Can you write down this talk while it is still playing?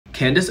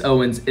Candace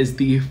Owens is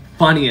the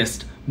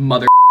funniest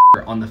mother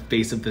on the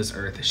face of this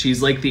earth.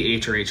 She's like the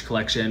HRH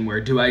collection,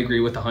 where do I agree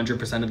with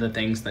 100% of the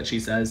things that she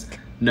says?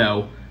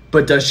 No.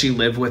 But does she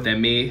live within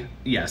me?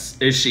 Yes.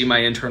 Is she my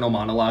internal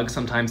monologue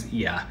sometimes?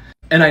 Yeah.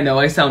 And I know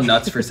I sound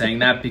nuts for saying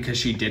that because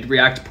she did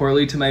react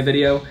poorly to my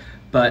video,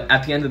 but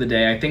at the end of the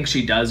day, I think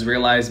she does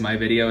realize my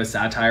video is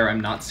satire. I'm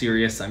not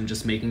serious. I'm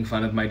just making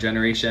fun of my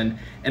generation.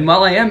 And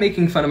while I am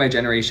making fun of my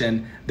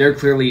generation, there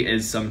clearly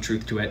is some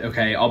truth to it,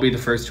 okay? I'll be the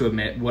first to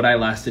admit, would I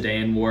last a day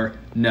in war?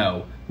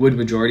 No. Would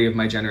majority of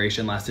my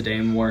generation last a day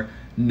in war?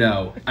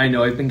 No. I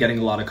know I've been getting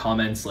a lot of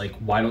comments like,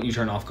 why don't you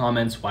turn off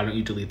comments? Why don't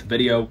you delete the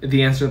video?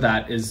 The answer to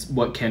that is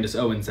what Candace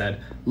Owens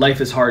said. Life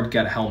is hard,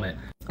 get a helmet.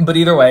 But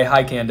either way,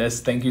 hi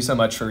Candace. Thank you so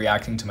much for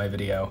reacting to my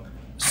video.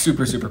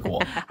 Super, super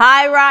cool.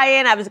 Hi,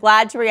 Ryan. I was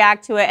glad to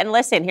react to it. And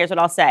listen, here's what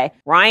I'll say.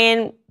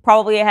 Ryan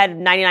probably ahead of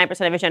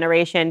 99% of his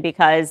generation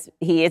because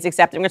he is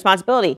accepting responsibility.